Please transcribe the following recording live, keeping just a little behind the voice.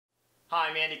Hi,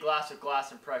 I'm Andy Glass with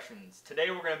Glass Impressions.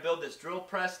 Today we're going to build this drill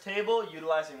press table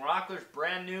utilizing Rockler's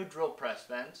brand new drill press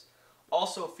vents,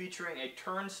 also featuring a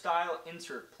turnstile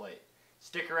insert plate.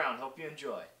 Stick around, hope you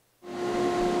enjoy.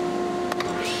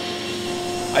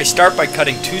 I start by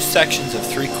cutting two sections of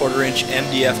 3/4 inch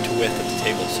MDF to width of the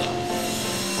table saw.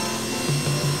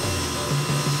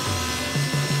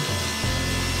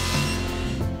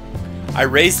 I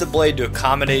raise the blade to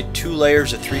accommodate two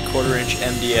layers of 3/4 inch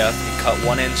MDF and cut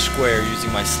one end square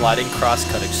using my sliding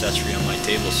crosscut accessory on my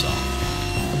table saw.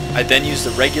 I then use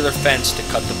the regular fence to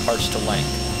cut the parts to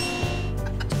length.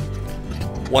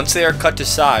 Once they are cut to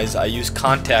size, I use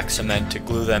contact cement to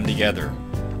glue them together.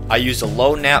 I use a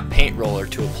low nap paint roller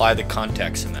to apply the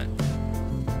contact cement.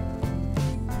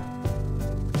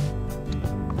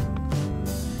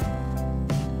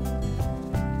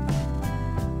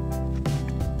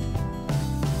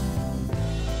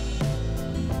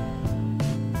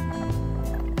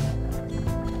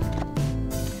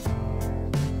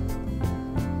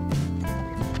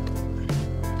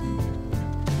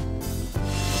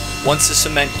 Once the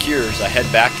cement cures, I head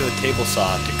back to the table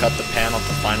saw to cut the panel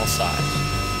to final size.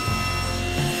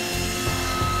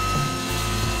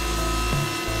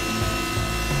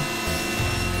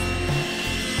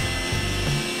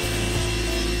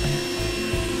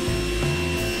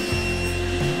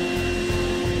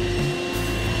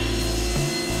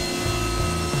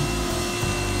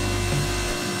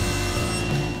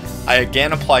 I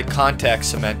again apply contact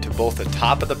cement to both the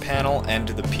top of the panel and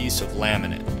to the piece of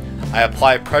laminate. I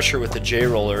apply pressure with the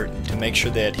J-roller to make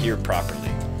sure they adhere properly.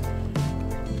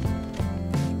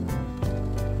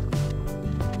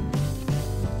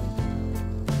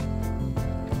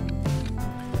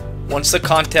 Once the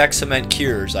contact cement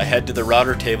cures, I head to the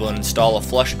router table and install a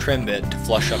flush trim bit to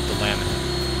flush up the laminate.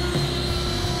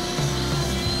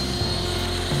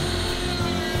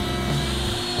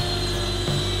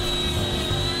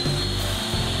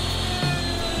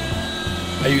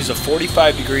 I use a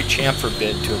 45-degree chamfer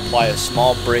bit to apply a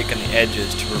small break on the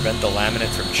edges to prevent the laminate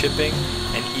from chipping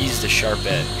and ease the sharp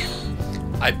edge.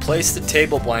 I place the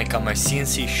table blank on my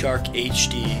CNC Shark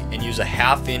HD and use a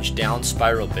 1/2 inch down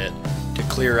spiral bit to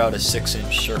clear out a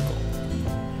 6-inch circle.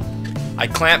 I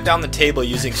clamp down the table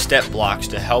using step blocks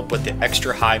to help with the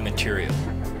extra high material.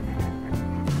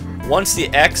 Once the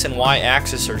X and Y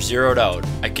axis are zeroed out,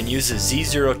 I can use the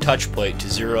Z0 touch plate to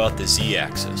zero out the Z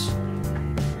axis.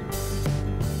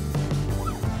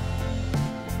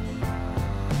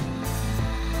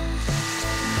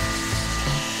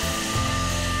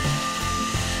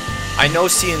 I know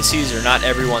CNCs are not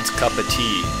everyone's cup of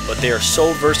tea, but they are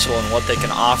so versatile in what they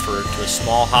can offer to a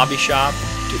small hobby shop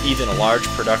to even a large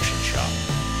production shop.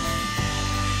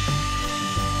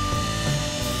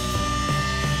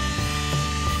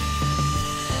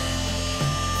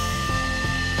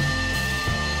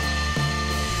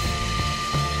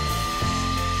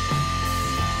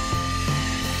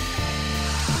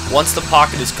 Once the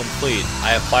pocket is complete,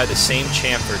 I apply the same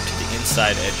chamfer to the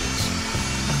inside edges.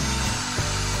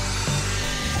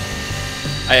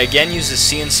 I again use the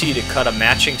CNC to cut a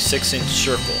matching 6-inch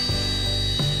circle.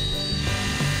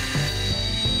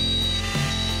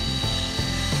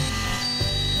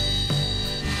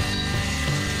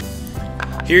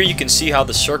 Here you can see how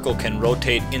the circle can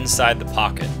rotate inside the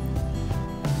pocket.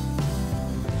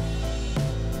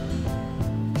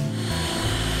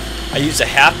 I use a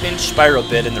 1/2 inch spiral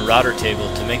bit in the router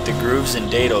table to make the grooves and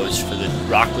dados for the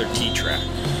Rockler T-track.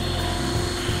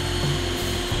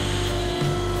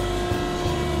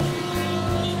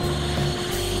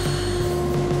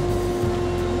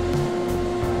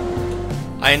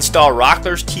 I install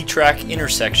Rockler's T-track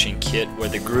intersection kit where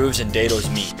the grooves and dados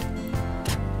meet.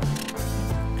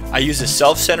 I use a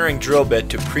self-centering drill bit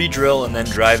to pre-drill and then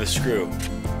drive a screw.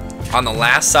 On the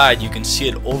last side you can see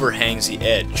it overhangs the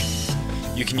edge.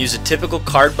 You can use a typical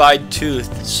carbide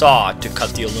tooth saw to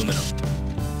cut the aluminum.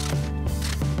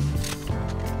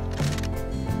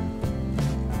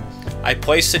 I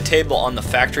place the table on the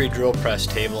factory drill press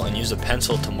table and use a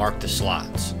pencil to mark the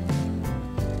slots.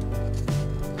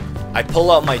 I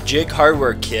pull out my jig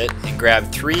hardware kit and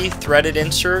grab 3 threaded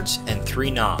inserts and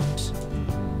 3 knobs.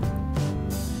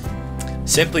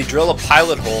 Simply drill a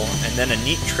pilot hole, and then a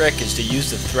neat trick is to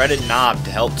use the threaded knob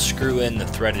to help screw in the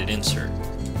threaded insert.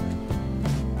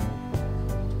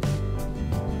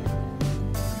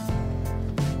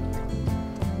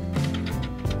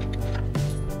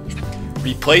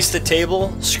 Replace the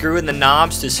table, screw in the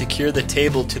knobs to secure the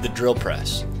table to the drill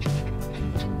press.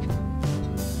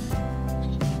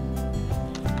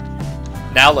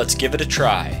 Now let's give it a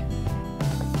try.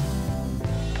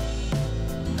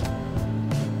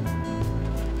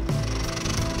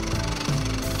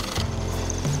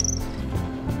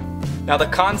 Now the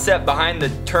concept behind the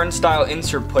turnstile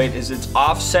insert plate is it's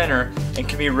off-center and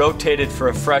can be rotated for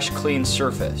a fresh, clean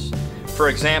surface. For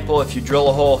example, if you drill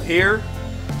a hole here,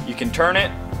 you can turn it,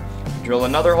 drill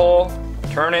another hole,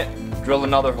 turn it, drill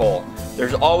another hole.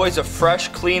 There's always a fresh,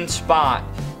 clean spot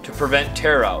to prevent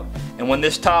tear out. And when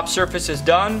this top surface is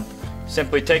done,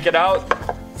 simply take it out,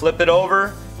 flip it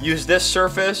over, use this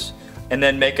surface, and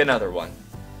then make another one.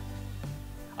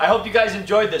 I hope you guys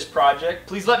enjoyed this project.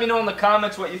 Please let me know in the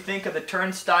comments what you think of the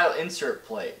turnstile insert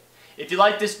plate. If you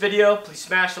like this video, please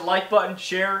smash the like button,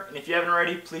 share, and if you haven't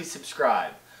already, please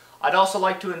subscribe. I'd also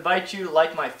like to invite you to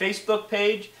like my Facebook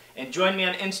page and join me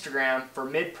on Instagram for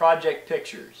mid-project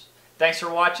pictures. Thanks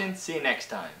for watching. See you next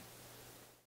time.